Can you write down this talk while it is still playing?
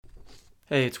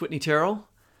Hey, it's Whitney Terrell.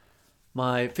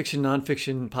 My fiction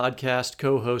nonfiction podcast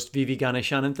co-host Vivi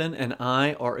Ganeshananthan and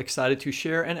I are excited to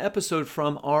share an episode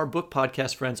from our book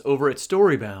podcast friends over at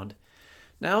Storybound.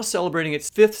 Now celebrating its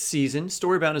 5th season,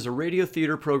 Storybound is a radio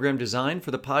theater program designed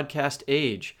for the podcast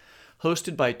age.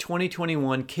 Hosted by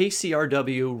 2021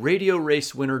 KCRW radio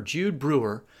race winner Jude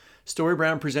Brewer,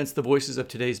 Storybound presents the voices of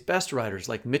today's best writers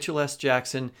like Mitchell S.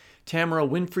 Jackson, Tamara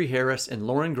Winfrey Harris, and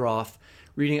Lauren Groff,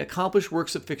 reading accomplished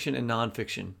works of fiction and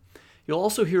nonfiction. You'll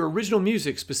also hear original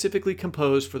music specifically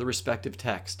composed for the respective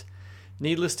text.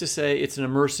 Needless to say, it's an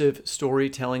immersive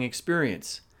storytelling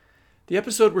experience. The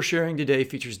episode we're sharing today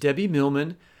features Debbie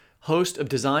Millman, host of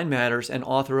Design Matters and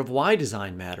author of Why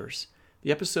Design Matters.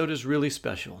 The episode is really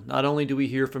special. Not only do we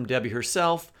hear from Debbie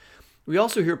herself, we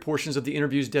also hear portions of the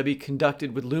interviews Debbie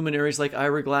conducted with luminaries like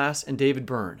Ira Glass and David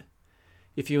Byrne.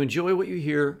 If you enjoy what you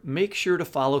hear, make sure to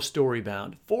follow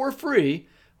Storybound for free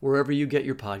wherever you get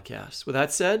your podcasts. With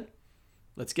that said,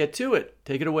 let's get to it.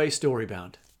 Take it away,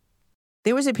 Storybound.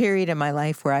 There was a period in my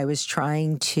life where I was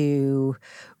trying to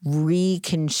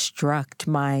reconstruct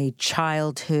my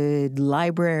childhood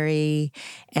library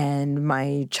and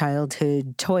my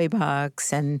childhood toy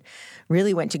box, and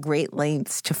really went to great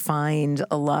lengths to find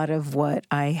a lot of what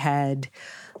I had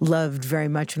loved very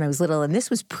much when I was little. And this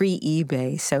was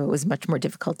pre-eBay, so it was much more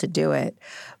difficult to do it.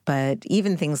 But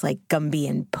even things like Gumby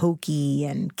and Pokey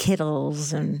and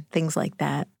Kittles and things like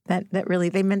that really,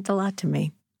 they meant a lot to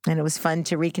me. And it was fun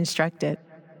to reconstruct it.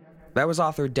 That was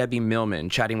author Debbie Millman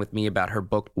chatting with me about her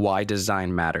book, Why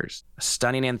Design Matters, a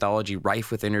stunning anthology rife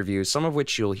with interviews, some of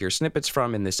which you'll hear snippets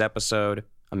from in this episode.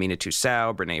 Amina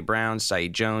Toussaint, Brene Brown,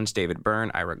 Saeed Jones, David Byrne,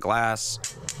 Ira Glass.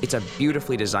 It's a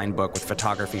beautifully designed book with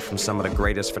photography from some of the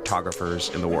greatest photographers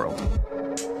in the world.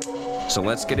 So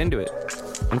let's get into it.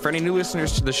 And for any new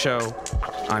listeners to the show,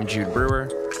 I'm Jude Brewer.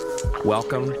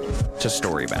 Welcome to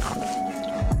Storybound.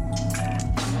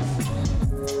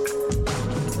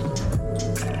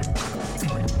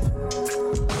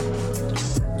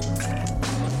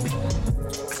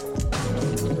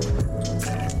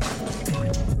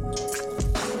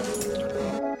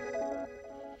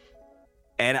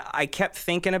 And I kept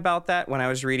thinking about that when I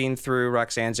was reading through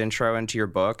Roxanne's intro into your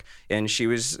book. And she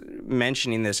was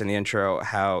mentioning this in the intro,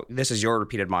 how this is your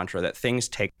repeated mantra, that things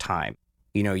take time.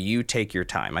 You know, you take your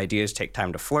time. Ideas take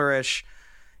time to flourish.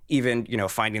 Even,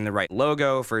 finding the right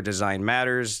logo for Design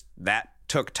Matters, that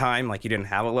took time. Like, you didn't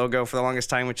have a logo for the longest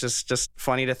time, which is just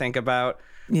funny to think about.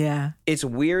 Yeah. It's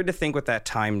weird to think what that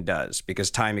time does,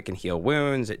 because time, it can heal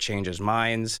wounds, it changes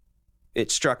minds. It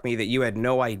struck me that you had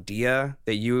no idea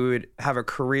that you would have a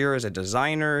career as a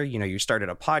designer. You started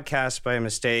a podcast by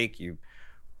mistake. You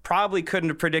probably couldn't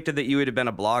have predicted that you would have been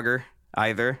a blogger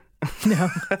either. No,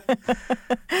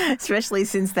 especially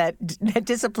since that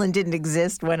discipline didn't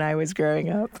exist when I was growing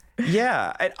up.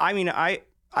 Yeah, it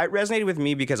resonated with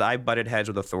me because I butted heads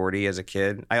with authority as a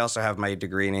kid. I also have my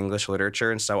degree in English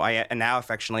literature, and so and now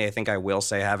affectionately, I think I will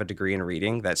say I have a degree in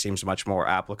reading. That seems much more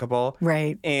applicable.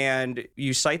 Right. And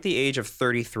you cite the age of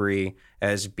 33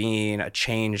 as being a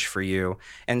change for you.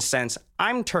 And since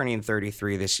I'm turning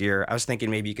 33 this year, I was thinking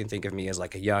maybe you can think of me as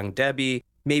like a young Debbie.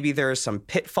 Maybe there are some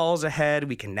pitfalls ahead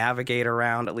we can navigate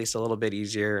around at least a little bit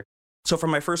easier. So for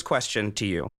my first question to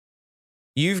you,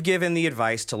 you've given the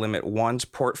advice to limit one's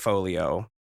portfolio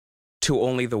to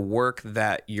only the work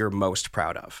that you're most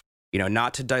proud of.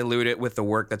 Not to dilute it with the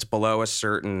work that's below a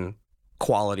certain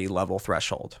quality level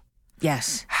threshold.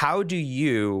 Yes. How do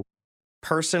you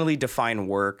personally define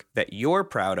work that you're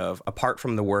proud of apart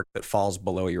from the work that falls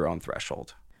below your own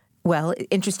threshold? Well,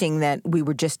 interesting that we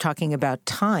were just talking about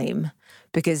time,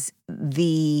 because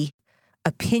the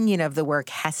opinion of the work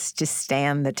has to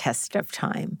stand the test of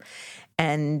time.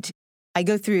 And I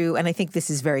go through, and I think this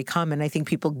is very common, I think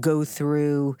people go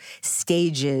through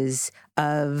stages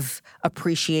of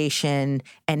appreciation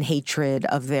and hatred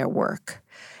of their work.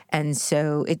 And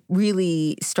so it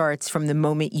really starts from the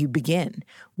moment you begin,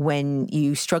 when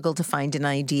you struggle to find an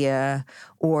idea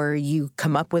or you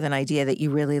come up with an idea that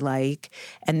you really like,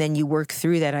 and then you work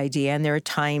through that idea. And there are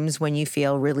times when you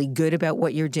feel really good about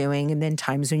what you're doing, and then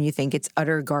times when you think it's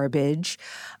utter garbage,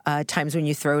 times when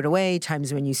you throw it away,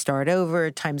 times when you start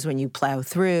over, times when you plow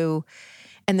through.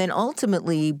 And then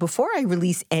ultimately, before I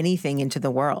release anything into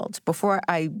the world, before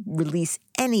I release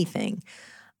anything,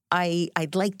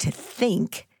 I'd like to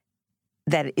think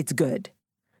that it's good.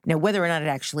 Now, whether or not it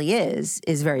actually is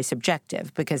very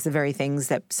subjective, because the very things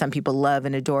that some people love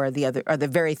and adore are the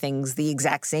very things, the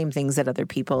exact same things that other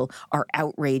people are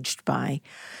outraged by.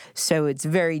 So it's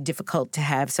very difficult to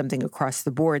have something across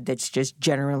the board that's just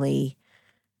generally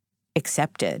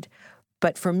accepted.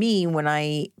 But for me, when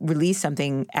I release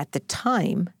something at the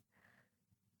time,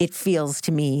 it feels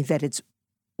to me that it's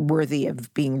worthy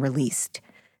of being released.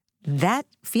 That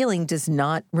feeling does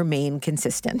not remain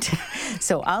consistent.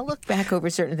 So I'll look back over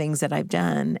certain things that I've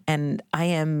done, and I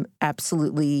am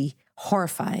absolutely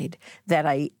horrified that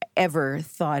I ever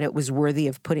thought it was worthy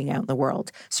of putting out in the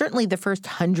world. Certainly the first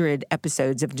 100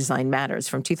 episodes of Design Matters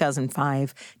from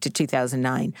 2005 to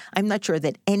 2009, I'm not sure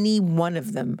that any one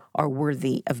of them are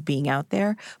worthy of being out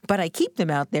there, but I keep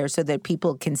them out there so that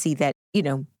people can see that,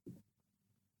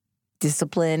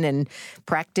 discipline and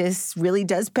practice really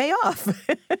does pay off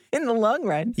in the long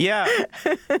run. Yeah.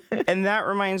 And that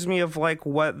reminds me of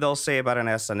what they'll say about an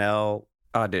SNL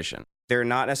audition. They're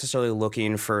not necessarily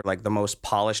looking for the most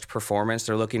polished performance.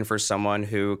 They're looking for someone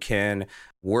who can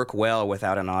work well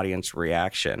without an audience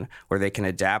reaction, where they can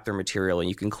adapt their material and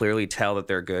you can clearly tell that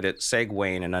they're good at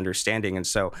segueing and understanding. And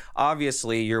so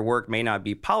obviously your work may not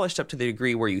be polished up to the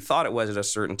degree where you thought it was at a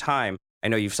certain time. I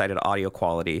know you've cited audio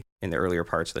quality in the earlier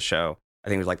parts of the show. I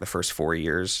think it was the first 4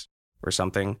 years or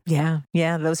something. Yeah,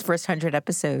 those first 100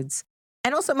 episodes.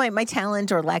 And also my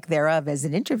talent or lack thereof as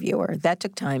an interviewer, that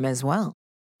took time as well.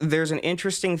 There's an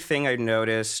interesting thing I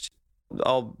noticed.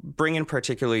 I'll bring in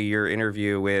particularly your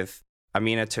interview with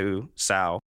Aminatu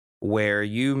Sao, where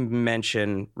you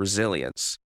mention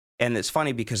resilience. And it's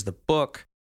funny because the book,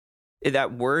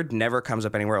 that word never comes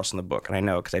up anywhere else in the book. And I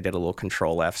know because I did a little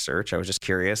Control F search. I was just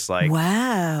curious,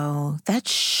 wow,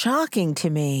 that's shocking to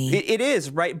me. It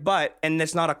is, right? And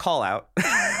it's not a call out.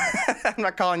 I'm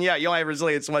not calling you out. You only have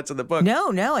resilience once in the book.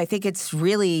 No, I think it's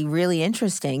really, really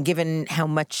interesting given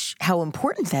how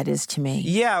important that is to me.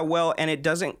 Yeah, well, and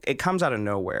it comes out of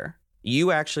nowhere.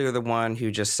 You actually are the one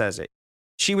who just says it.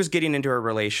 She was getting into a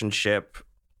relationship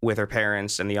with her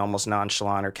parents and the almost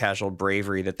nonchalant or casual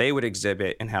bravery that they would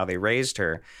exhibit in how they raised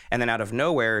her. And then out of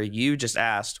nowhere, you just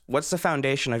asked, what's the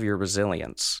foundation of your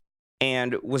resilience?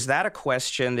 And was that a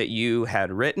question that you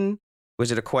had written?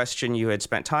 Was it a question you had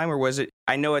spent time, or was it,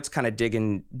 I know it's kind of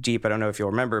digging deep, I don't know if you'll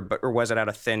remember, or was it out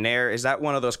of thin air? Is that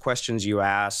one of those questions you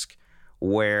ask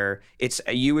where it's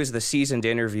you as the seasoned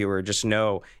interviewer just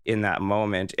know in that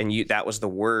moment, and that was the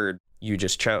word you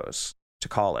just chose to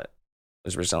call it,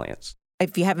 was resilience?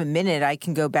 If you have a minute, I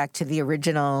can go back to the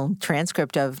original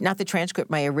transcript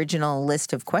my original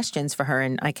list of questions for her,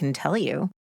 and I can tell you.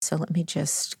 So let me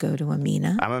just go to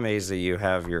Amina. I'm amazed that you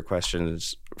have your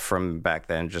questions from back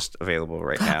then just available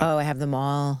right now. Oh, I have them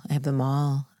all.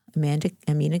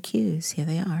 Amina Q's. Here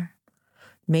they are.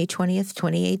 May 20th,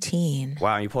 2018.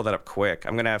 Wow, you pulled that up quick.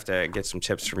 I'm going to have to get some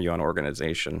tips from you on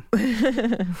organization.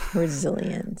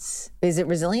 Resilience. Is it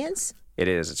resilience? It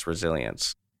is. It's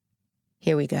resilience.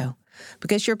 Here we go.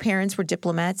 Because your parents were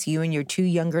diplomats, you and your two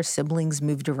younger siblings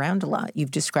moved around a lot.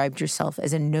 You've described yourself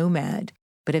as a nomad,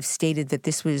 but have stated that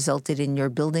this resulted in your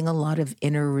building a lot of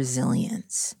inner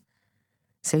resilience.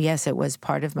 So yes, it was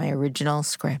part of my original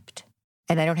script.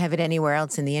 And I don't have it anywhere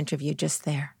else in the interview, just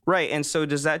there. Right. And so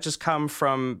does that just come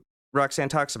from, Roxanne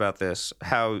talks about this,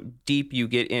 how deep you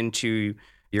get into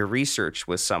your research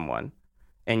with someone,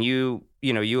 and you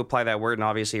apply that word and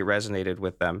obviously it resonated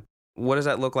with them. What does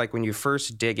that look like when you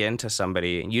first dig into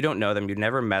somebody and you don't know them, you've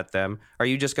never met them? Are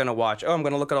you just going to watch, I'm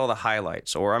going to look at all the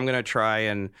highlights, or I'm going to try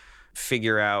and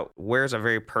figure out where's a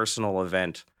very personal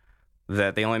event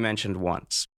that they only mentioned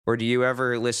once? Or do you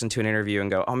ever listen to an interview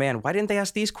and go, oh man, why didn't they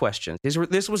ask these questions?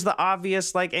 This was the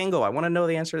obvious angle. I want to know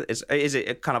the answer. Is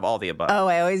it kind of all the above? Oh,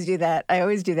 I always do that.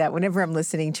 Whenever I'm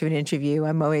listening to an interview,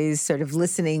 I'm always sort of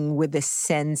listening with a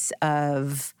sense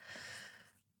of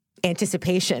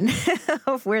anticipation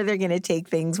of where they're going to take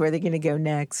things, where they're going to go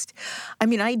next. I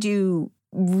mean, I do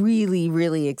really,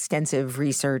 really extensive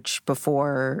research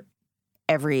before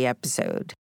every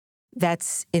episode.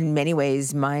 That's in many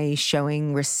ways my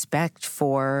showing respect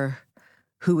for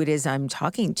who it is I'm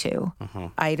talking to. Mm-hmm.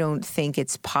 I don't think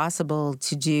it's possible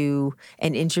to do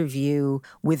an interview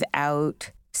without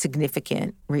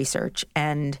significant research.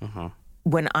 And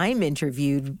when I'm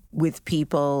interviewed with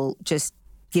people just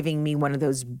giving me one of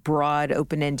those broad,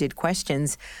 open-ended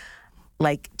questions,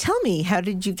 like, tell me, how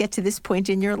did you get to this point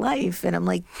in your life? And I'm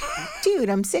like, dude,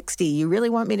 I'm 60. You really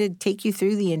want me to take you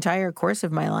through the entire course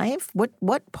of my life?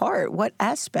 What part? What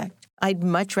aspect? I'd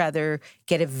much rather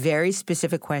get a very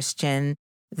specific question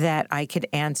that I could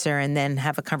answer and then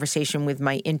have a conversation with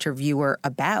my interviewer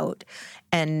about.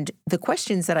 And the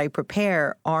questions that I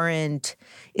prepare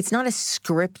it's not a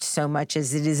script so much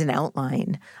as it is an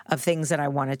outline of things that I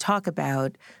want to talk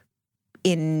about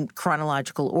in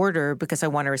chronological order, because I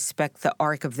want to respect the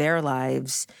arc of their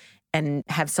lives and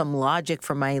have some logic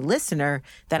for my listener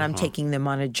that I'm taking them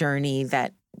on a journey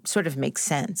that sort of make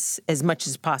sense as much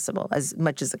as possible, as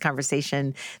much as the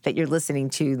conversation that you're listening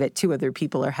to that two other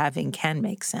people are having can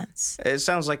make sense. It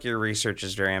sounds like your research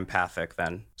is very empathic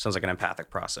then. Sounds like an empathic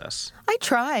process. I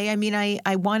try. I mean,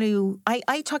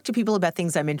 I talk to people about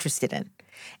things I'm interested in.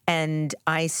 And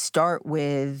I start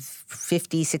with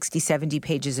 50, 60, 70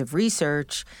 pages of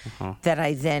research that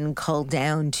I then cull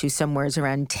down to somewhere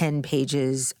around 10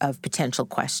 pages of potential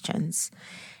questions.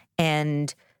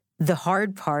 And the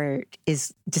hard part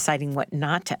is deciding what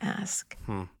not to ask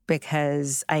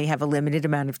because I have a limited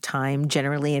amount of time,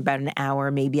 generally about an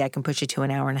hour. Maybe I can push it to an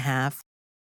hour and a half.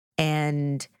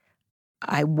 And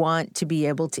I want to be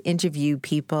able to interview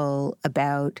people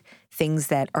about things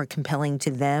that are compelling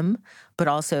to them, but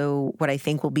also what I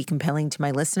think will be compelling to my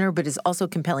listener, but is also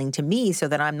compelling to me so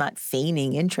that I'm not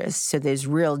feigning interest. So there's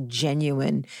real,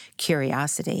 genuine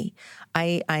curiosity.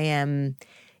 I am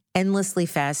endlessly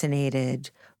fascinated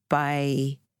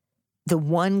by the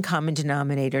one common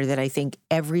denominator that I think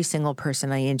every single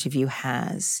person I interview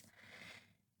has,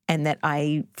 and that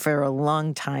I, for a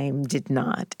long time, did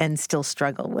not and still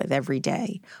struggle with every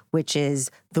day, which is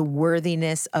the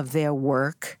worthiness of their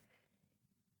work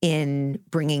in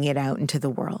bringing it out into the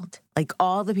world. Like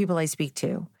all the people I speak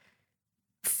to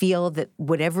feel that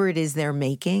whatever it is they're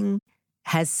making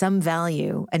has some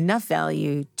value, enough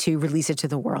value to release it to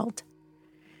the world.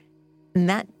 And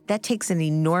that takes an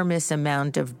enormous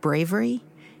amount of bravery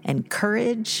and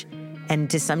courage and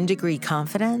to some degree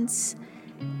confidence.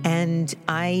 And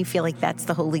I feel like that's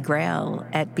the holy grail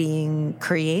at being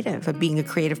creative, of being a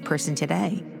creative person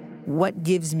today. What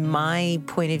gives my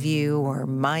point of view or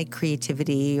my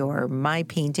creativity or my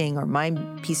painting or my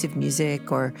piece of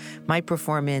music or my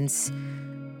performance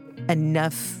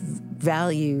enough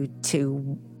value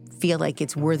to feel like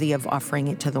it's worthy of offering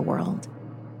it to the world?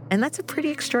 And that's a pretty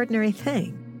extraordinary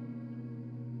thing.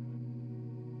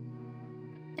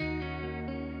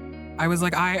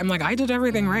 I did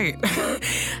everything right.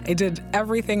 I did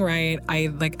everything right.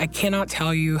 I cannot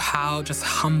tell you how just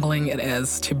humbling it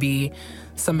is to be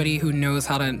somebody who knows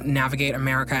how to navigate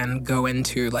America and go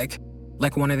into like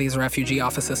one of these refugee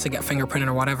offices to get fingerprinted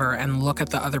or whatever and look at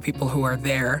the other people who are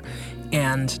there.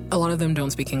 And a lot of them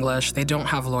don't speak English. They don't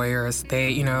have lawyers.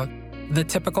 The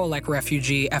typical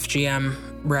refugee, FGM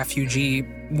refugee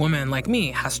woman like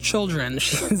me has children.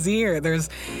 She's here.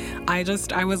 I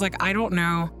was like, I don't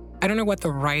know what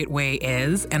the right way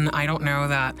is, and I don't know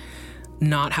that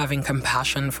not having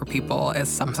compassion for people is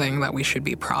something that we should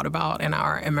be proud about in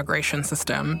our immigration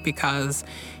system because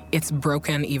it's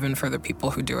broken even for the people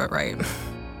who do it right.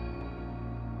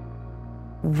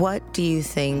 What do you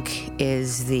think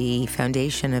is the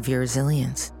foundation of your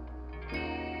resilience?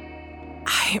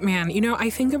 I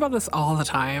think about this all the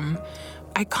time.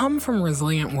 I come from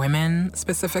resilient women,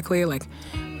 specifically. Like,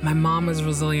 my mom was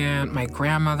resilient, my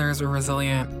grandmothers were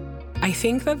resilient. I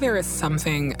think that there is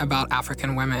something about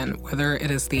African women, whether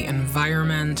it is the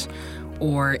environment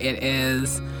or it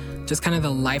is just kind of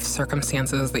the life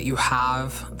circumstances that you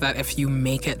have, that if you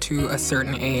make it to a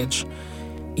certain age,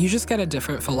 you just get a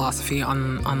different philosophy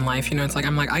on life.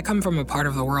 I come from a part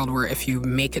of the world where if you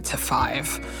make it to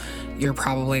 5, you're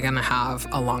probably going to have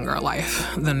a longer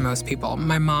life than most people.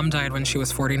 My mom died when she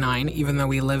was 49, even though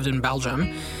we lived in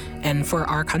Belgium. And for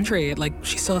our country,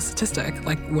 she's still a statistic.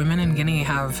 Women in Guinea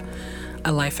have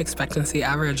a life expectancy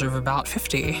average of about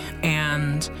 50.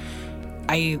 And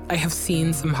I have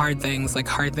seen some hard things.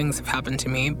 Hard things have happened to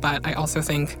me. But I also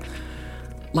think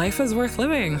life is worth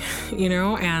living,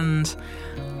 and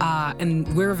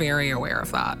we're very aware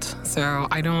of that. So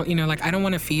I don't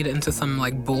want to feed into some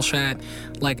bullshit,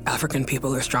 African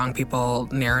people are strong people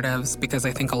narratives, because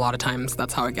I think a lot of times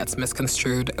that's how it gets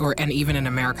misconstrued. And even in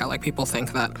America, people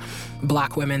think that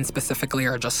Black women specifically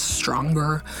are just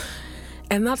stronger.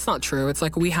 And that's not true. It's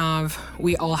we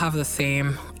all have the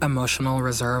same emotional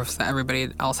reserves that everybody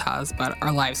else has, but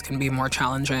our lives can be more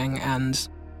challenging. And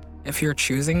if you're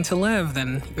choosing to live,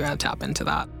 then you gotta tap into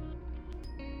that.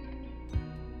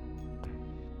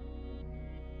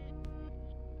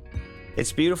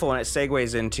 It's beautiful, and it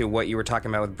segues into what you were talking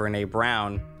about with Brené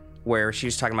Brown, where she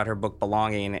was talking about her book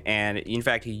Belonging. And in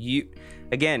fact,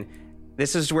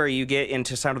 this is where you get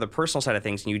into some of the personal side of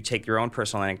things, and you take your own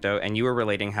personal anecdote, and you were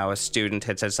relating how a student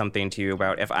had said something to you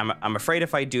about, if I'm afraid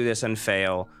if I do this and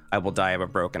fail, I will die of a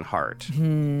broken heart.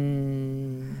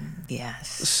 Yes.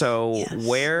 So Yes.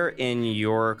 Where in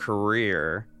your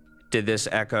career did this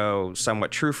echo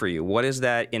somewhat true for you? What is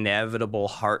that inevitable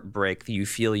heartbreak that you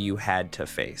feel you had to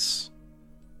face?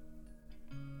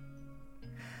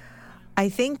 I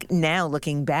think now,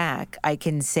 looking back, I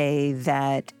can say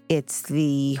that it's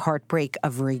the heartbreak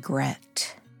of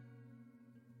regret.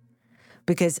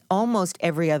 because almost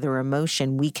every other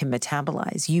emotion we can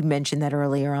metabolize. You mentioned that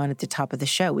earlier on at the top of the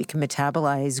show. We can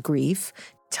metabolize grief.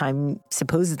 Time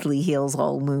supposedly heals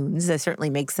all wounds. That certainly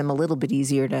makes them a little bit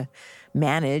easier to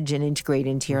manage and integrate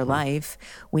into your life.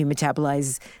 We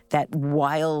metabolize that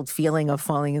wild feeling of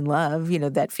falling in love.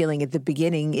 That feeling at the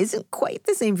beginning isn't quite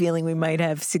the same feeling we might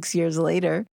have 6 years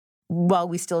later. While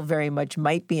we still very much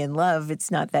might be in love,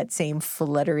 it's not that same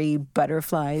fluttery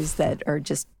butterflies that are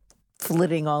just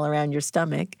flitting all around your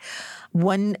stomach.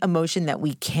 One emotion that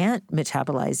we can't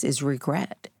metabolize is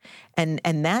regret. And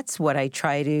that's what I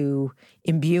try to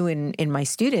imbue in my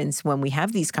students when we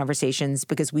have these conversations,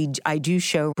 because I do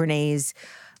show Brené's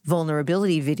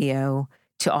vulnerability video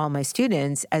to all my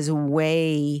students as a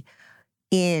way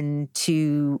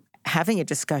into having a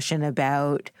discussion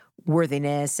about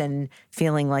worthiness and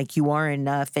feeling like you are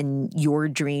enough and your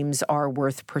dreams are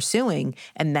worth pursuing.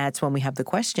 And that's when we have the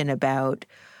question about,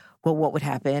 well, what would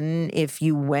happen if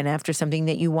you went after something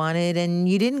that you wanted and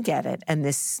you didn't get it? And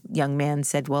this young man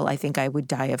said, well, I think I would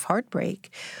die of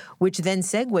heartbreak, which then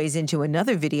segues into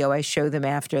another video I show them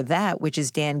after that, which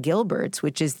is Dan Gilbert's,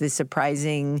 which is the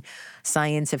surprising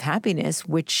science of happiness,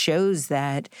 which shows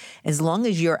that as long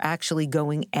as you're actually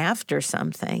going after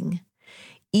something,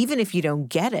 even if you don't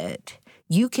get it,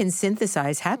 you can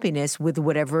synthesize happiness with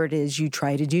whatever it is you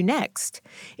try to do next.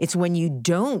 It's when you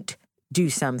don't do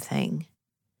something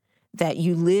that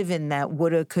you live in that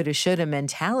woulda, coulda, shoulda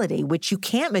mentality, which you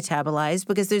can't metabolize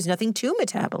because there's nothing to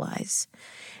metabolize.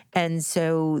 And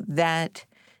so that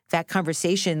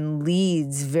conversation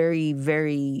leads very,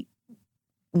 very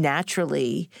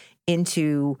naturally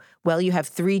into, well, you have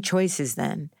three choices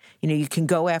then. You can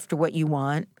go after what you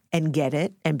want and get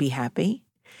it and be happy.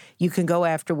 You can go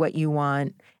after what you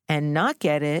want and not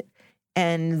get it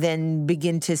and then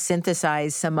begin to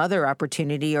synthesize some other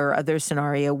opportunity or other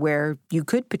scenario where you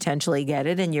could potentially get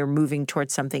it and you're moving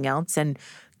towards something else and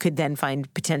could then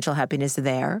find potential happiness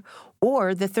there.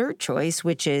 Or the third choice,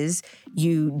 which is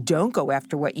you don't go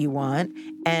after what you want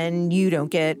and you don't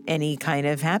get any kind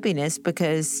of happiness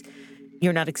because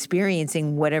you're not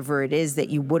experiencing whatever it is that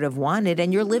you would have wanted,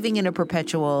 and you're living in a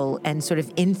perpetual and sort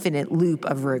of infinite loop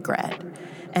of regret.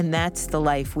 And that's the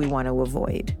life we want to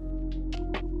avoid.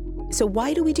 So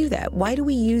why do we do that? Why do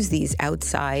we use these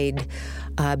outside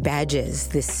badges,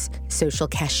 this social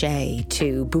cachet,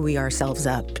 to buoy ourselves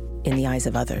up in the eyes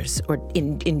of others, or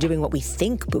in doing what we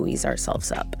think buoys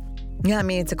ourselves up? Yeah,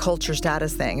 it's a culture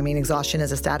status thing. Exhaustion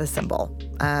is a status symbol.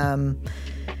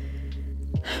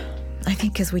 I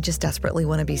think because we just desperately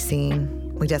want to be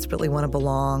seen. We desperately want to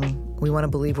belong. We want to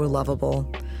believe we're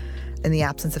lovable. In the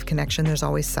absence of connection, there's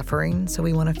always suffering, so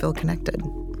we want to feel connected.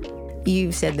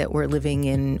 You said that we're living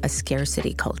in a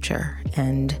scarcity culture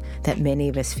and that many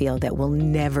of us feel that we'll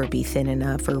never be thin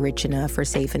enough or rich enough or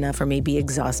safe enough or maybe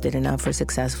exhausted enough or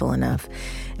successful enough.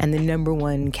 And the number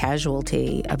one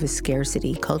casualty of a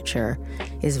scarcity culture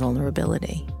is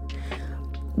vulnerability.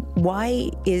 Why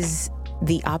is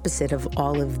the opposite of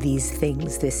all of these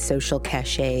things, this social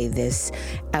cachet, this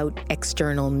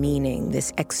external meaning,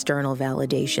 this external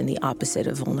validation, the opposite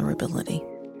of vulnerability?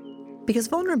 Because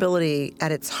vulnerability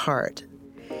at its heart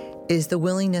is the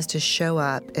willingness to show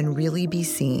up and really be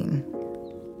seen,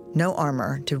 no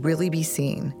armor, to really be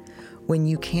seen when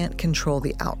you can't control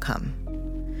the outcome.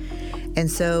 And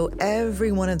so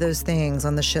every one of those things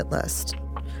on the shit list,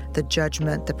 the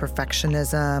judgment, the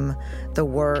perfectionism, the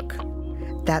work,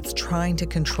 that's trying to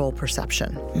control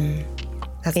perception.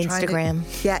 That's Instagram.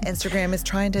 Instagram is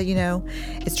trying to,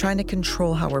 it's trying to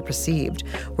control how we're perceived.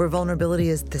 Where vulnerability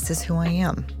is, this is who I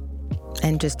am.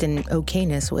 And just an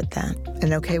okayness with that.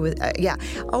 And okay with,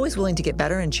 always willing to get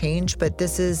better and change, but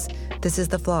this is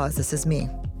the flaws. This is me.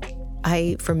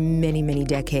 I, for many, many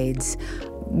decades,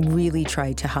 really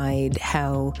tried to hide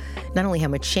not only how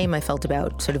much shame I felt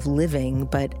about sort of living,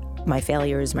 but my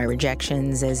failures, my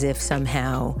rejections, as if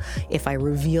somehow, if I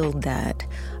revealed that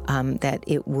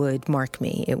it would mark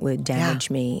me, it would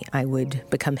damage me, I would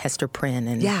become Hester Prynne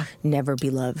and never be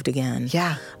loved again.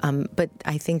 Yeah. But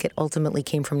I think it ultimately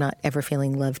came from not ever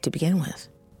feeling loved to begin with.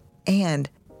 And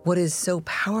what is so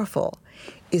powerful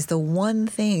is the one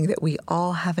thing that we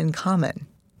all have in common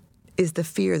is the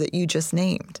fear that you just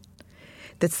named.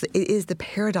 It is the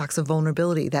paradox of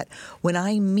vulnerability, that when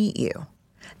I meet you,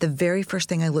 the very first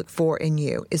thing I look for in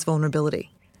you is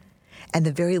vulnerability. And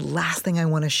the very last thing I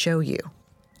want to show you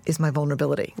is my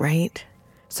vulnerability. Right.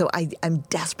 So I'm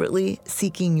desperately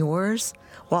seeking yours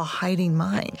while hiding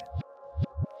mine.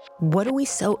 What are we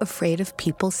so afraid of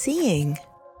people seeing?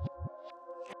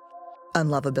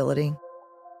 Unlovability.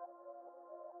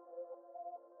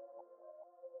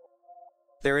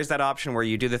 There is that option where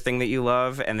you do the thing that you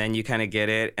love and then you kind of get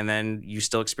it and then you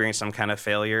still experience some kind of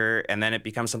failure and then it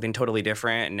becomes something totally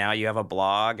different. And now you have a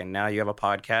blog and now you have a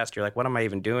podcast. You're like, what am I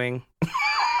even doing?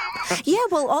 Yeah,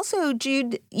 well, also,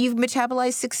 Jude, you've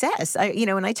metabolized success.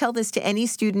 And I tell this to any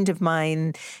student of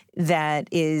mine that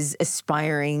is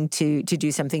aspiring to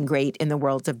do something great in the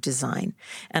world of design.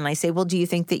 And I say, well, do you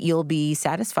think that you'll be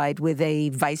satisfied with a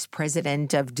vice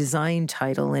president of design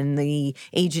title in the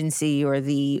agency or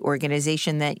the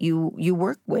organization that you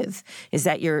work with? Is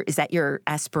that your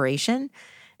aspiration?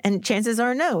 And chances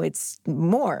are, no, it's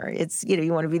more. It's,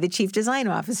 you want to be the chief design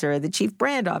officer, the chief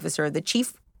brand officer, the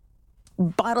chief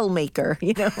bottle maker,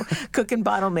 cook and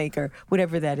bottle maker,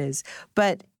 whatever that is.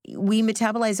 But we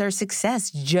metabolize our success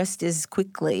just as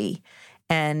quickly.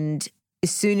 And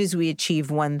as soon as we achieve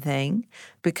one thing,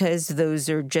 because those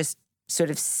are just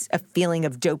sort of a feeling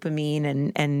of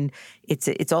dopamine and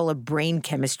it's all a brain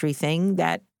chemistry thing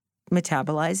that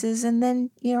metabolizes, and then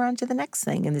you're on to the next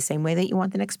thing in the same way that you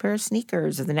want the next pair of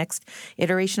sneakers or the next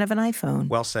iteration of an iPhone.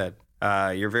 Well said.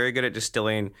 You're very good at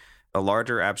distilling a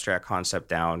larger abstract concept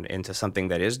down into something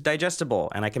that is digestible,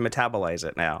 and I can metabolize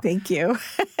it now. Thank you.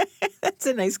 That's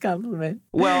a nice compliment.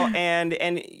 Well,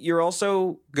 and you're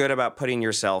also good about putting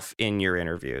yourself in your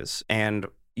interviews, and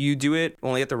you do it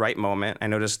only at the right moment. I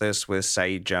noticed this with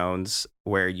Saeed Jones,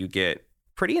 where you get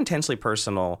pretty intensely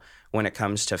personal when it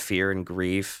comes to fear and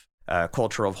grief,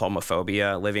 culture of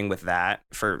homophobia, living with that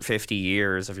for 50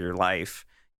 years of your life.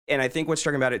 And I think what's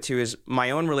striking about it, too, is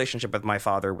my own relationship with my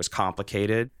father was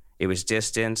complicated. It was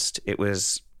distanced. It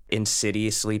was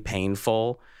insidiously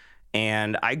painful.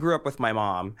 And I grew up with my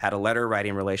mom, had a letter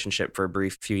writing relationship for a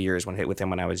brief few years with him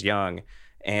when I was young.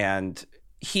 And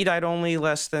he died only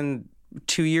less than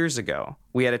 2 years ago.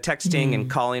 We had a texting and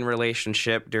calling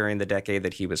relationship during the decade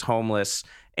that he was homeless.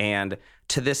 And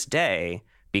to this day,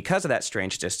 because of that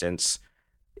strange distance,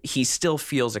 he still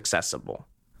feels accessible.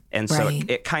 And so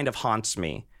it kind of haunts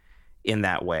me in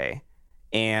that way.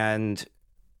 And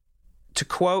to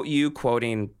quote you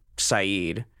quoting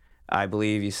Saeed, I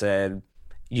believe you said,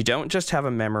 "You don't just have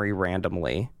a memory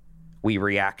randomly. We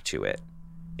react to it.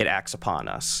 It acts upon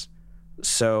us."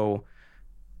 So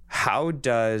how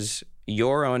does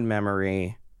your own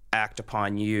memory act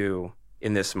upon you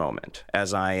in this moment,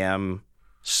 as I am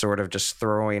sort of just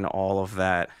throwing all of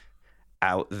that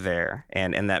out there,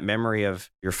 and that memory of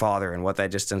your father and what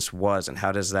that distance was, and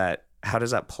how does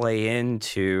that play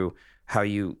into how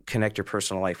you connect your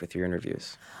personal life with your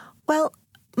interviews? Well,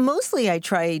 mostly I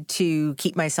try to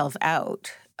keep myself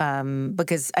out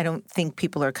because I don't think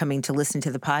people are coming to listen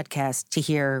to the podcast to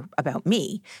hear about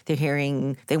me. They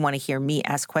want to hear me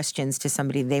ask questions to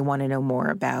somebody they want to know more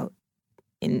about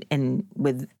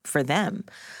for them.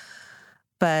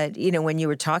 But, when you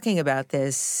were talking about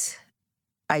this,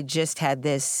 I just had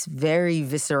this very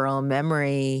visceral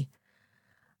memory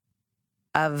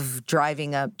of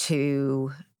driving up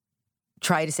to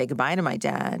try to say goodbye to my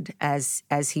dad as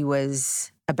he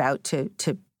was about to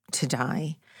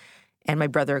die. And my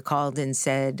brother called and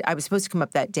said, I was supposed to come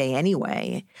up that day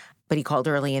anyway, but he called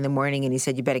early in the morning and he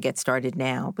said, you better get started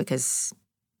now because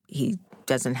he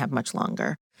doesn't have much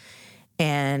longer.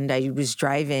 And I was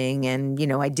driving and,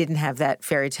 I didn't have that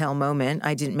fairy tale moment.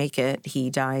 I didn't make it.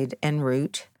 He died en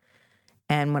route.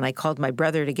 And when I called my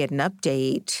brother to get an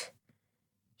update,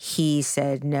 he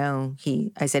said, no.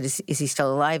 I said, is he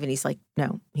still alive? And he's like,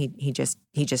 no, he just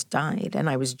died. And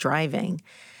I was driving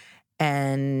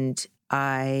and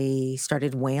I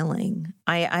started wailing.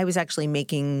 I was actually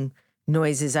making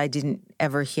noises I didn't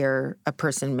ever hear a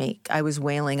person make. I was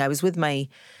wailing. I was with my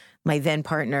then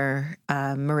partner,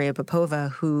 Maria Popova,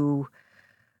 who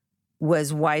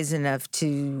was wise enough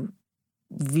to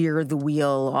veer the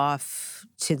wheel off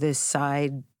to the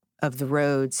side of the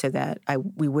road so that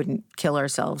we wouldn't kill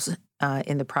ourselves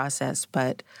in the process.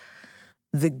 But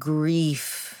the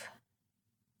grief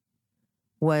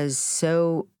was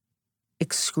so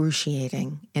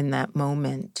excruciating in that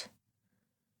moment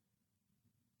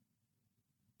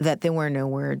that there were no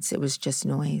words. It was just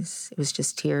noise. It was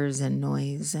just tears and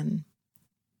noise. And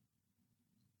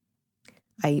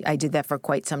I did that for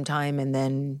quite some time and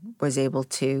then was able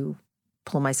to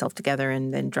pull myself together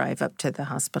and then drive up to the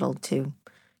hospital to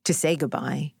say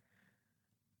goodbye.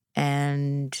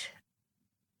 And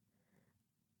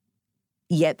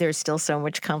yet there's still so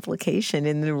much complication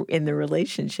in the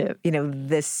relationship.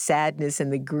 The sadness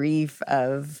and the grief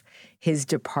of his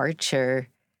departure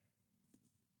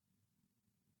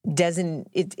doesn't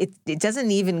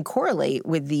even correlate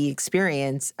with the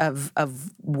experience of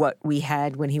what we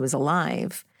had when he was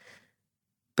alive.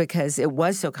 because it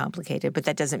was so complicated, but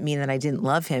that doesn't mean that I didn't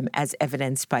love him, as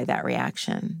evidenced by that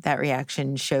reaction. That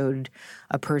reaction showed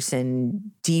a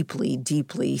person deeply,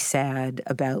 deeply sad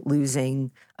about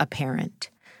losing a parent.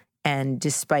 And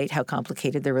despite how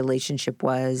complicated the relationship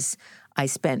was, I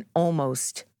spent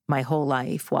almost my whole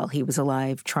life while he was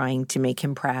alive trying to make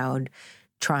him proud,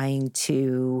 trying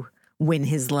to win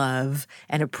his love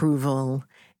and approval.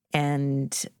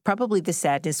 And probably the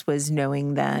sadness was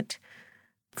knowing that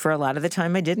for a lot of the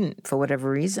time I didn't, for whatever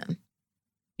reason.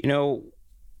 You know,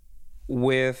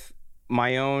 with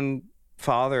my own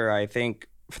father, I think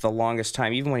for the longest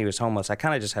time, even when he was homeless, I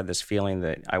kind of just had this feeling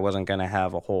that I wasn't going to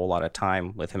have a whole lot of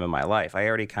time with him in my life. I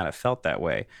already kind of felt that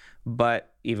way.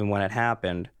 But even when it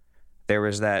happened, there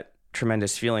was that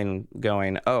tremendous feeling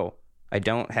going, oh, I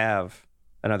don't have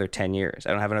another 10 years.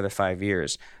 I don't have another 5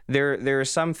 years. There are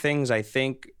some things I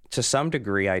think to some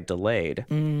degree I delayed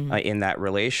in that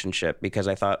relationship because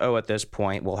I thought, oh, at this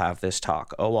point we'll have this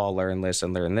talk. Oh, I'll learn this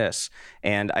and learn this.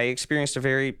 And I experienced a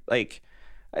very,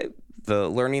 the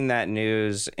learning that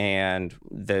news and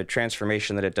the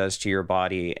transformation that it does to your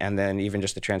body, and then even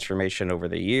just the transformation over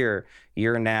the year,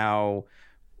 you're now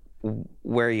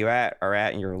where you are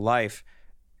at in your life.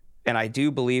 And I do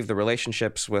believe the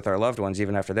relationships with our loved ones,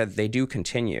 even after that, they do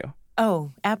continue.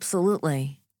 Oh,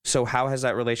 absolutely. So how has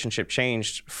that relationship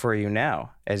changed for you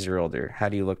now as you're older? How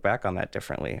do you look back on that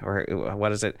differently? Or what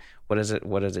does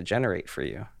it generate for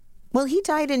you? Well, he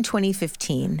died in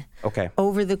 2015. Okay.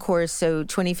 Over the course, so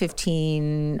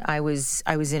 2015, I was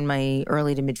in my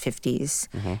early to mid 50s,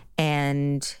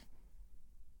 and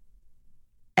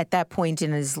at that point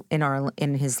in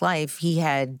his life, he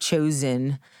had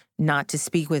chosen not to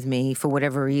speak with me for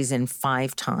whatever reason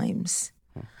 5 times.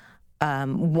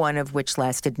 One of which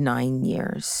lasted 9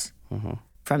 years,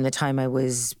 from the time I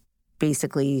was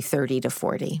basically 30 to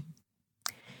 40.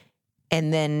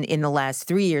 And then in the last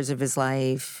 3 years of his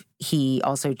life, he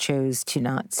also chose to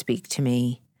not speak to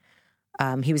me.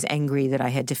 He was angry that I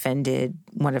had defended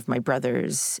one of my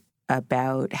brothers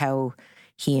about how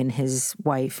he and his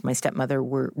wife, my stepmother,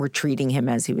 were treating him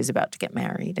as he was about to get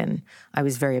married. And I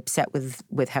was very upset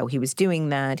with how he was doing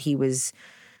that. He was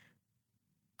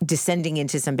descending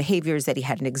into some behaviors that he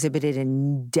hadn't exhibited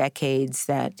in decades,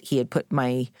 that he had put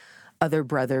my other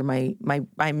brother,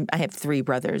 I have 3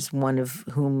 brothers, one of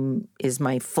whom is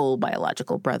my full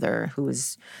biological brother, who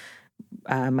is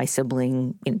my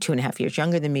sibling, 2.5 years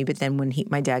younger than me. But then when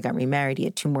my dad got remarried, he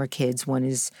had 2 more kids. One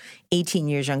is 18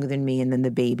 years younger than me, and then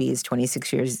the baby is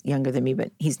 26 years younger than me,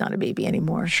 but he's not a baby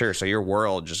anymore. Sure, so your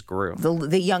world just grew.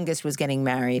 The youngest was getting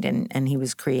married, and he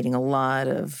was creating a lot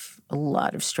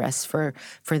of stress for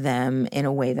them in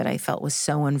a way that I felt was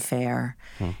so unfair.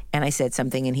 And I said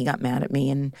something, and he got mad at me.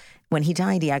 And when he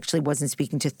died, he actually wasn't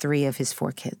speaking to 3 of his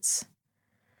 4 kids,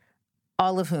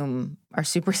 all of whom are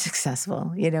super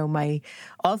successful. You know,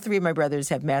 all 3 of my brothers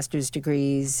have master's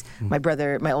degrees. My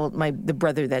brother, the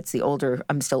brother that's the older,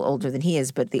 I'm still older than he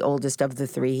is, but the oldest of the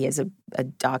 3, he has a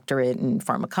doctorate in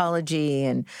pharmacology,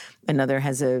 and another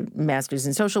has a master's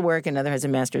in social work, another has a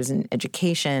master's in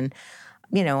education.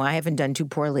 You know, I haven't done too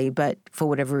poorly, but for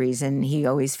whatever reason, he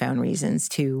always found reasons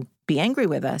to be angry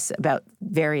with us about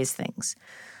various things.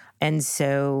 And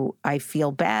so I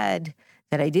feel bad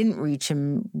that I didn't reach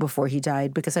him before he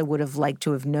died, because I would have liked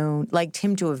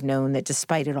him to have known that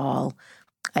despite it all,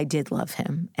 I did love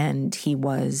him and he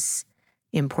was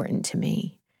important to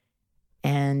me.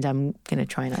 And I'm going to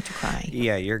try not to cry.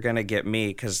 Yeah, you're going to get me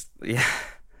because, yeah.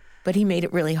 But he made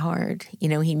it really hard. You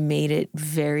know, he made it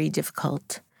very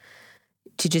difficult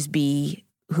to just be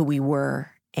who we were.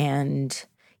 And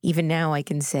even now I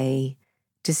can say,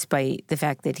 despite the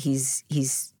fact that he's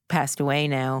passed away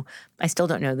now, I still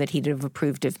don't know that he'd have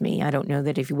approved of me. I don't know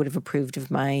that if he would have approved of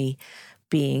my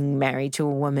being married to a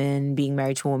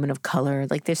woman of color.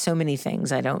 Like, there's so many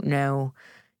things I don't know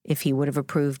if he would have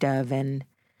approved of, and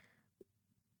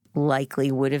likely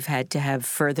would have had to have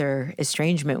further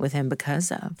estrangement with him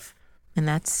because of. And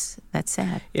that's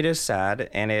sad. It is sad,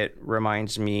 and it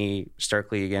reminds me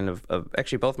starkly again of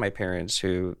actually both my parents,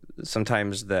 who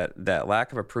sometimes that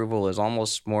lack of approval is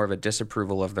almost more of a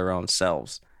disapproval of their own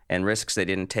selves and risks they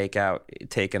didn't take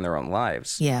in their own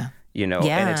lives. Yeah. You know,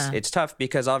 Yeah. And it's tough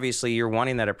because obviously you're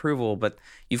wanting that approval, but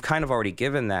you've kind of already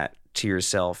given that to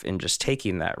yourself in just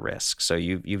taking that risk. So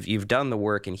you've done the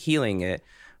work in healing it,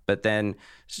 but then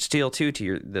still to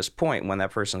this point, when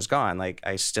that person's gone, like,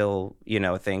 I still,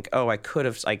 think, oh, I could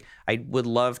have, like, I would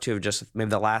love to have just,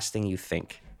 maybe the last thing you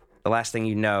think, the last thing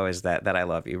you know is that I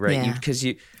love you, right?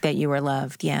 Yeah. That you were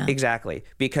loved, yeah. Exactly.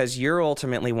 Because you're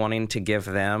ultimately wanting to give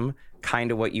them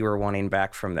kind of what you were wanting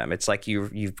back from them. It's like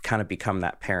you've kind of become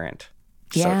that parent.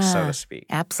 so to speak.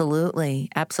 Absolutely.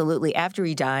 Absolutely. After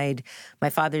he died, my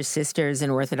father's sister is an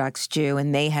Orthodox Jew,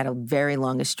 and they had a very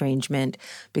long estrangement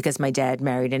because my dad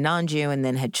married a non-Jew and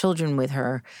then had children with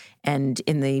her. And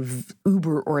in the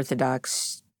uber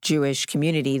Orthodox Jewish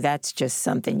community, that's just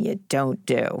something you don't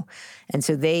do. And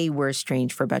so they were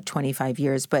estranged for about 25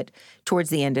 years. But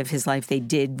towards the end of his life, they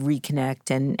did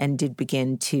reconnect and did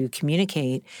begin to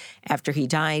communicate. After he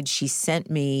died, she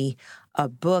sent me a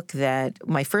book that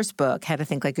my first book, How to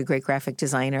Think Like a Great Graphic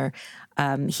Designer,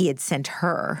 he had sent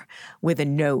her with a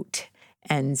note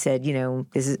and said,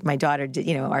 this is my daughter did,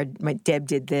 my Deb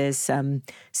did this. I'm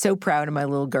so proud of my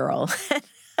little girl.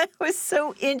 It was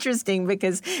so interesting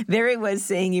because there he was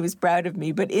saying he was proud of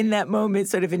me, but in that moment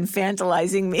sort of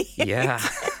infantilizing me. Yeah.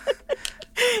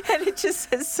 And it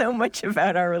just says so much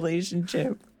about our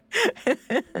relationship.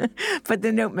 But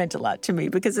the note meant a lot to me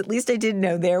because at least I did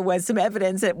know there was some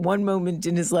evidence at one moment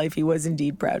in his life he was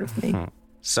indeed proud of me.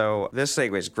 So this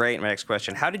segues great. My next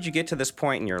question, how did you get to this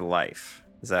point in your life?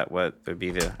 Is that what would be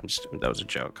that was a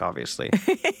joke, obviously.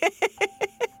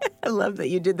 I love that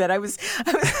you did that. I was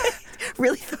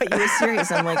really thought you were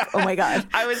serious. I'm like, oh my God.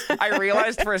 I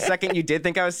realized for a second you did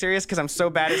think I was serious because I'm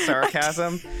so bad at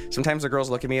sarcasm. Sometimes the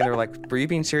girls look at me and they're like, were you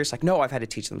being serious? Like, no, I've had to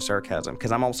teach them sarcasm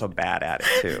because I'm also bad at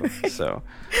it too. So,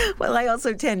 well, I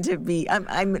also tend to be,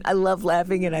 I love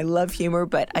laughing and I love humor,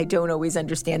 but I don't always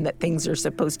understand that things are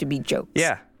supposed to be jokes.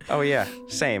 Yeah. Oh yeah,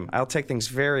 same. I'll take things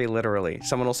very literally.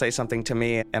 Someone will say something to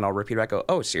me and I'll repeat back, go,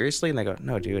 oh, seriously? And they go,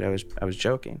 no, dude, I was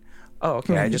joking. Oh,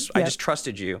 okay. I just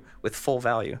trusted you with full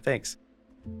value. Thanks.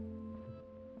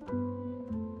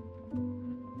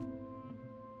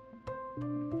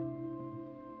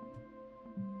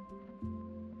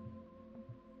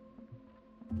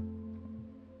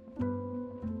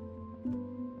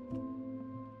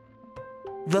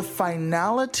 The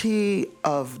finality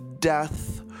of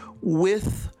death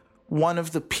with one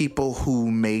of the people who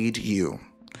made you,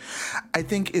 I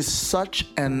think, is such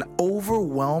an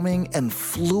overwhelming and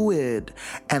fluid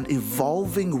and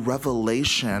evolving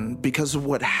revelation, because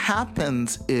what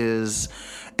happens is,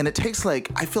 and it takes I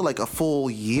feel like a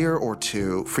full year or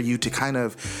two for you to kind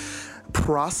of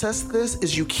process this,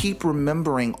 is you keep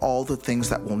remembering all the things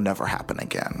that will never happen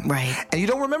again. Right. And you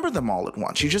don't remember them all at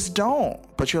once. You just don't.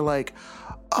 But you're like,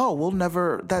 oh, we'll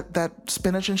never, that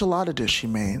spinach enchilada dish she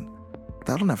made,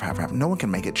 that'll never happen. No one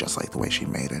can make it just like the way she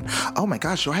made it. Oh my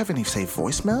gosh, do I have any saved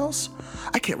voicemails?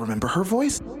 I can't remember her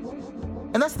voice.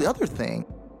 And that's the other thing.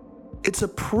 It's a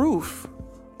proof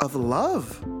of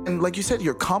love. And like you said,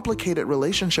 your complicated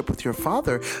relationship with your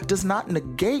father does not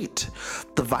negate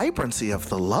the vibrancy of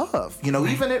the love.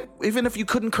 Right. Even if you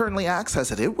couldn't currently access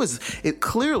it, it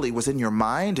clearly was in your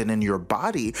mind and in your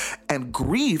body. And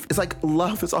grief is like,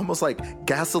 love is almost like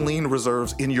gasoline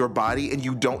reserves in your body, and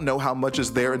you don't know how much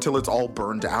is there until it's all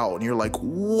burned out. And you're like,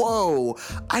 whoa,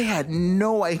 I had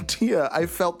no idea I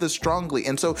felt this strongly.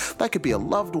 And so that could be a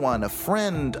loved one, a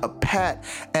friend, a pet.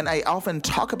 And I often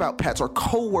talk about pets or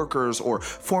coworkers or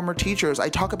former teachers. I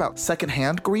talk about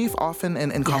secondhand grief often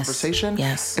in conversation.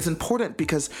 Yes. It's important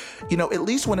because, at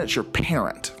least when it's your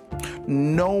parent,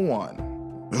 no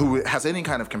one who has any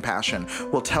kind of compassion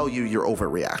will tell you you're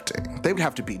overreacting. They would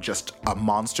have to be just a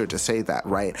monster to say that,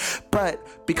 right?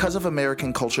 But because of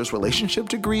American culture's relationship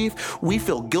to grief, we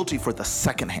feel guilty for the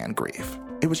secondhand grief.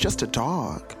 It was just a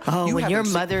dog. Oh, when your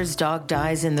mother's dog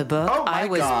dies in the book, I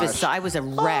was a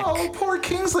wreck. Oh, poor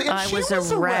Kingsley. And she was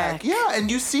a wreck. Yeah, and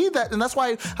you see that, and that's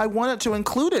why I wanted to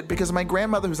include it, because my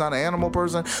grandmother, who's not an animal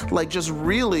person, just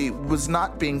really was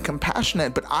not being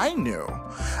compassionate, but I knew.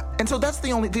 And so that's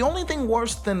the only thing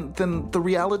worse than the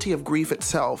reality of grief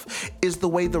itself is the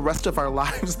way the rest of our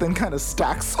lives then kind of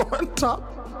stacks on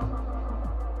top.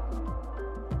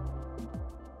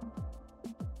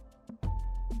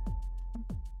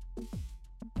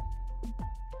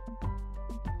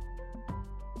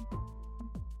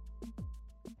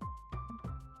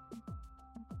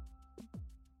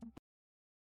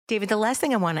 David, the last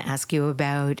thing I want to ask you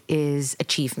about is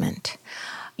achievement.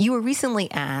 You were recently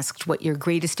asked what your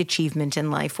greatest achievement in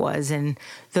life was, and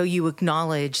though you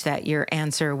acknowledge that your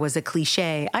answer was a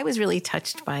cliche, I was really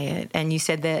touched by it. And you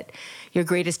said that your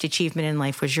greatest achievement in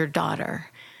life was your daughter,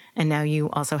 and now you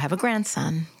also have a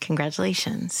grandson.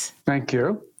 Congratulations. Thank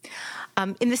you.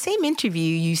 In the same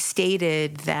interview, you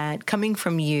stated that coming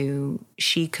from you,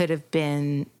 she could have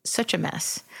been such a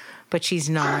mess, but she's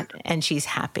not, and she's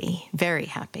happy, very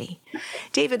happy.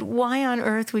 David, why on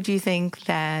earth would you think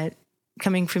that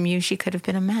coming from you, she could have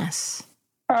been a mess?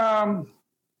 I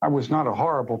was not a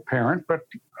horrible parent, but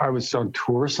I was on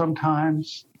tour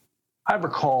sometimes. I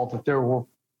recall that there were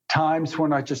times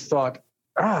when I just thought,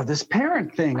 this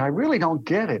parent thing, I really don't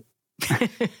get it.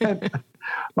 And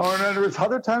there was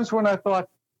other times when I thought,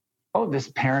 oh, this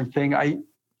parent thing,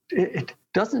 it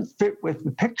doesn't fit with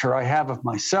the picture I have of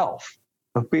myself,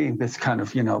 of being this kind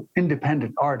of,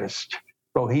 independent artist,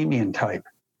 bohemian type.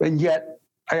 And yet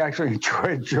I actually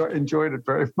enjoyed it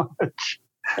very much.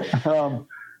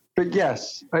 But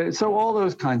yes, so all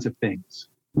those kinds of things.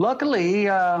 Luckily,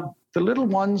 the little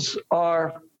ones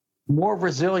are more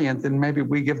resilient than maybe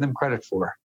we give them credit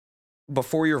for.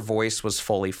 Before your voice was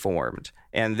fully formed,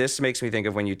 and this makes me think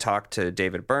of when you talked to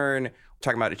David Byrne,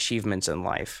 talking about achievements in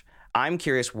life. I'm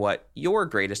curious what your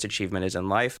greatest achievement is in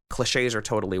life. Cliches are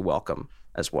totally welcome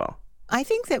as well. I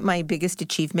think that my biggest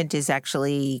achievement is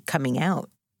actually coming out.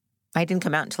 I didn't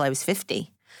come out until I was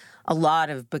 50. A lot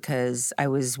of because I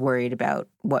was worried about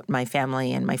what my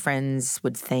family and my friends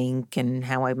would think and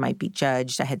how I might be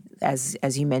judged. I had, as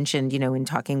you mentioned, in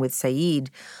talking with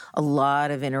Saeed, a lot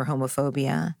of inner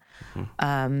homophobia.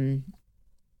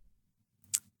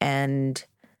 And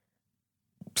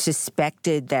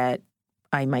suspected that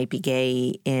I might be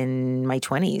gay in my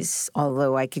 20s,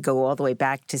 although I could go all the way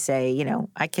back to say,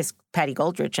 I kissed Patty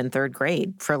Goldrich in 3rd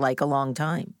grade for like a long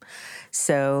time.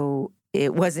 So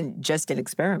it wasn't just an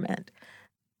experiment.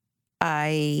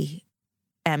 I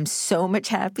am so much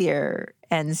happier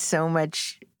and so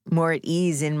much more at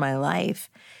ease in my life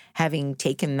having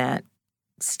taken that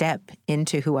step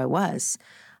into who I was.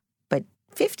 But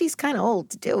 50 is kind of old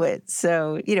to do it.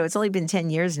 So, it's only been 10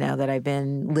 years now that I've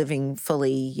been living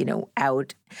fully,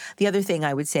 out. The other thing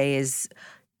I would say is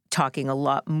talking a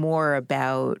lot more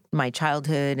about my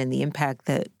childhood and the impact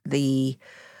that the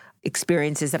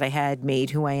experiences that I had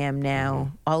made who I am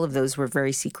now. All of those were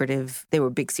very secretive. They were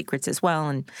big secrets as well,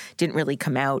 and didn't really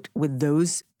come out with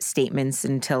those statements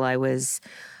until I was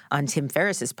on Tim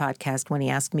Ferriss's podcast when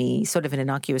he asked me sort of an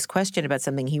innocuous question about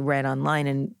something he read online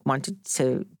and wanted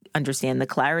to understand the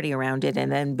clarity around it.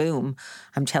 And then boom,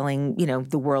 I'm telling,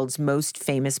 the world's most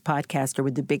famous podcaster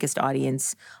with the biggest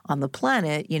audience on the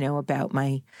planet, about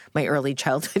my early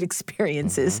childhood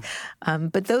experiences.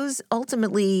 But those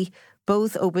ultimately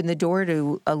both open the door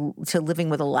to living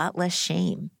with a lot less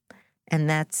shame. And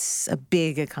that's a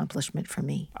big accomplishment for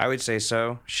me. I would say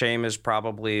so. Shame is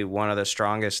probably one of the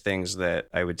strongest things that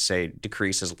I would say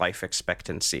decreases life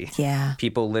expectancy. Yeah.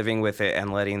 People living with it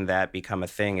and letting that become a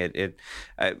thing. It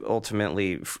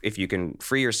ultimately, if you can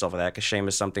free yourself of that, because shame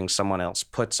is something someone else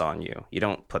puts on you. You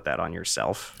don't put that on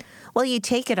yourself. Well, you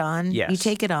take it on. Yes. You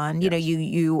take it on. Yes.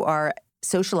 You are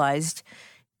socialized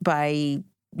by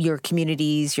your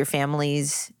communities, your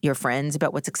families, your friends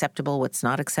about what's acceptable, what's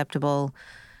not acceptable.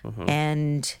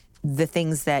 And the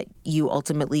things that you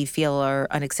ultimately feel are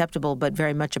unacceptable, but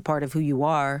very much a part of who you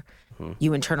are,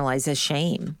 you internalize as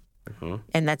shame.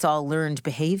 And that's all learned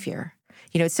behavior.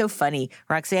 It's so funny.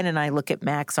 Roxanne and I look at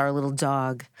Max, our little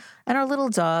dog, and our little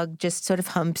dog just sort of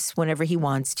humps whenever he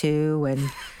wants to and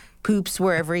poops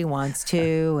wherever he wants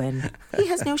to. And he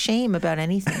has no shame about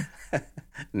anything.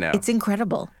 No. It's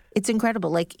incredible. It's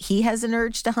incredible. Like, he has an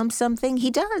urge to hump something,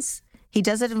 he does. He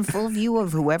does it in full view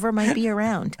of whoever might be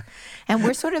around. And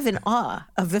we're sort of in awe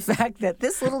of the fact that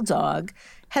this little dog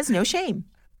has no shame.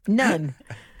 None.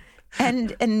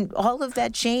 And all of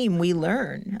that shame we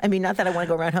learn. I mean, not that I want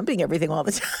to go around humping everything all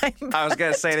the time. I was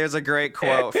going to say, there's a great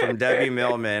quote from Debbie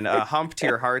Millman, hump to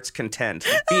your heart's content.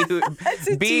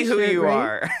 Be who you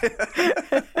are.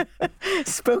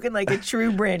 Spoken like a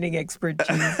true branding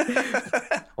expertise.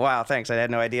 Wow, thanks. I had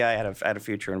no idea I had a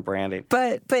future in branding.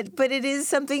 But it is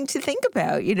something to think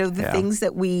about, the things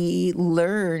that we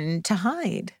learn to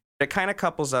hide. It kind of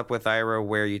couples up with Ira,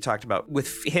 where you talked about,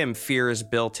 with him, fear is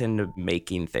built into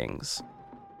making things.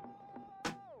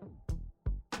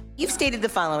 You've stated the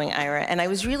following, Ira, and I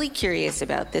was really curious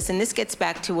about this, and this gets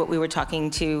back to what we were talking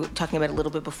about a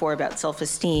little bit before about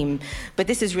self-esteem, but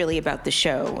this is really about the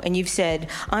show. And you've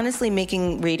said, honestly,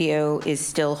 making radio is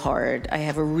still hard. I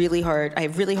have really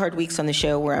hard weeks on the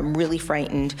show where I'm really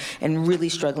frightened and really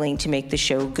struggling to make the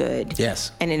show good.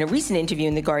 Yes. And in a recent interview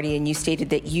in The Guardian, you stated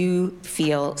that you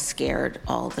feel scared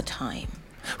all the time.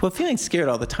 Well, feeling scared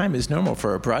all the time is normal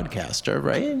for a broadcaster,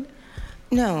 right?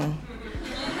 No.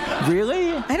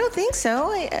 Really? I don't think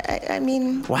so. I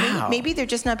mean, wow. Maybe they're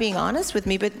just not being honest with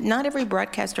me, but not every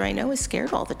broadcaster I know is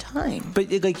scared all the time.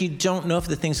 But you don't know if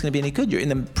the thing's going to be any good. You're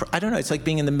I don't know, it's like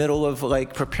being in the middle of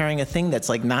preparing a thing that's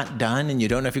not done, and you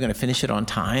don't know if you're going to finish it on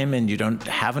time, and you don't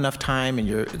have enough time, and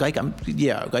you're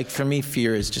for me,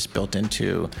 fear is just built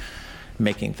into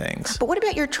making things. But what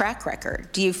about your track record?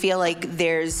 Do you feel like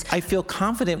there's... I feel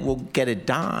confident we'll get it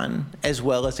done as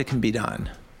well as it can be done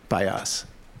by us.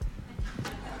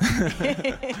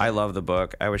 I love the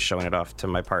book. I was showing it off to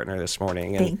my partner this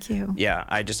morning. And Thank you. Yeah,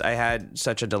 I had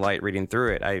such a delight reading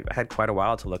through it. I had quite a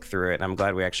while to look through it, and I'm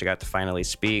glad we actually got to finally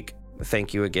speak.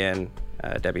 Thank you again,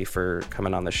 Debbie, for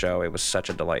coming on the show. It was such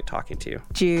a delight talking to you.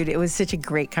 Jude, it was such a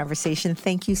great conversation.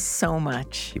 Thank you so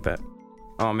much. You bet.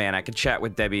 Oh man, I could chat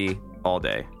with Debbie all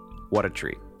day. What a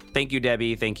treat. Thank you,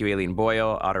 Debbie. Thank you, Aileen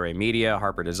Boyle, Otteray Media,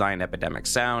 Harper Design, Epidemic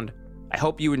Sound. I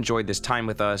hope you enjoyed this time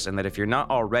with us, and that if you're not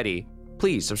already,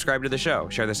 please subscribe to the show.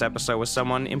 Share this episode with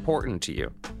someone important to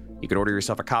you. You can order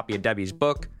yourself a copy of Debbie's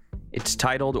book. It's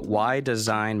titled Why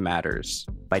Design Matters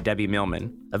by Debbie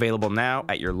Millman, available now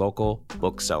at your local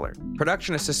bookseller.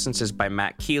 Production assistance is by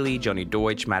Matt Keeley, Joni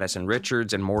Deutsch, Madison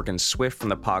Richards, and Morgan Swift from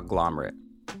the Podglomerate.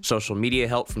 Social media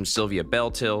help from Sylvia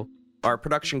Beltil. Our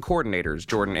production coordinators,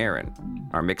 Jordan Aaron.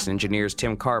 Our mix engineers,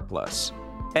 Tim Carplus.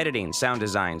 Editing, sound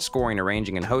design, scoring,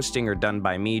 arranging, and hosting are done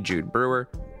by me, Jude Brewer.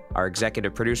 Our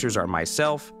executive producers are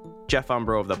myself, Jeff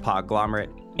Umbro of the Podglomerate,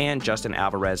 and Justin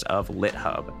Alvarez of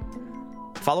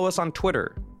LitHub. Follow us on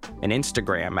Twitter and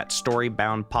Instagram at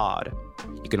StoryboundPod.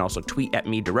 You can also tweet at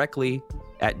me directly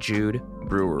at Jude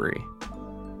Brewery.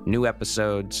 New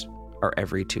episodes are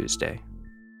every Tuesday.